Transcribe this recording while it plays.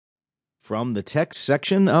From the tech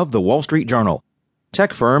section of the Wall Street Journal,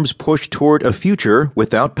 Tech Firms Push Toward a Future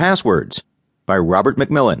Without Passwords, by Robert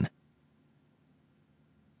McMillan.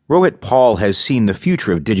 Rohit Paul has seen the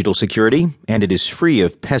future of digital security, and it is free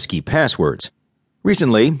of pesky passwords.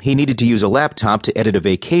 Recently, he needed to use a laptop to edit a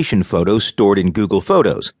vacation photo stored in Google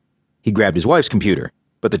Photos. He grabbed his wife's computer,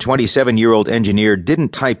 but the 27-year-old engineer didn't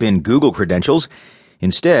type in Google credentials.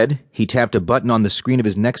 Instead, he tapped a button on the screen of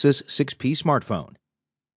his Nexus 6P smartphone.